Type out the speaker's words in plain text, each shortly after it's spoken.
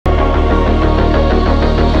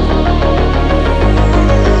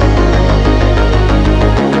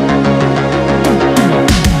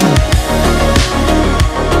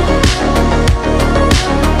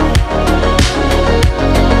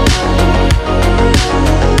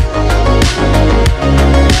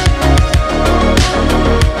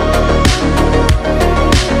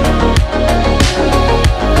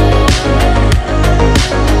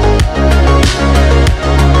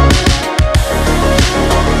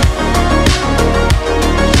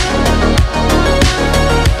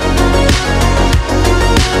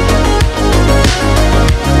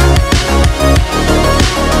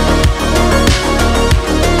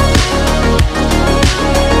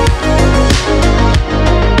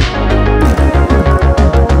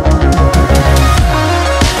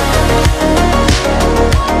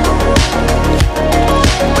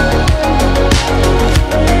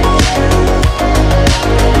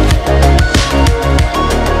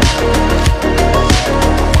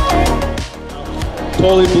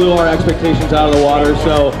totally blew our expectations out of the water.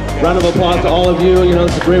 So round of applause to all of you. You know,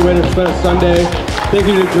 it's a great way to spend a Sunday. Thank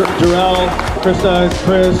you to Jarrell, Krista,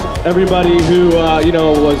 Chris, everybody who you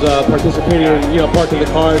know, was participating in, you know, parking the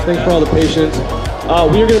cars. Thanks for all the patience.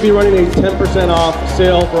 We are going to be running a 10% off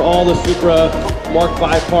sale for all the Supra Mark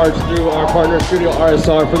V parts through our partner Studio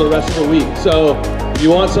RSR for the rest of the week. So if you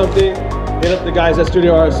want something, hit up the guys at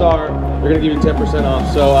Studio RSR. They're going to give you 10%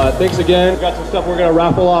 off. So thanks again. We've got some stuff we're going to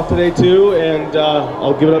raffle off today too, and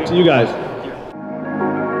I'll give it up to you guys.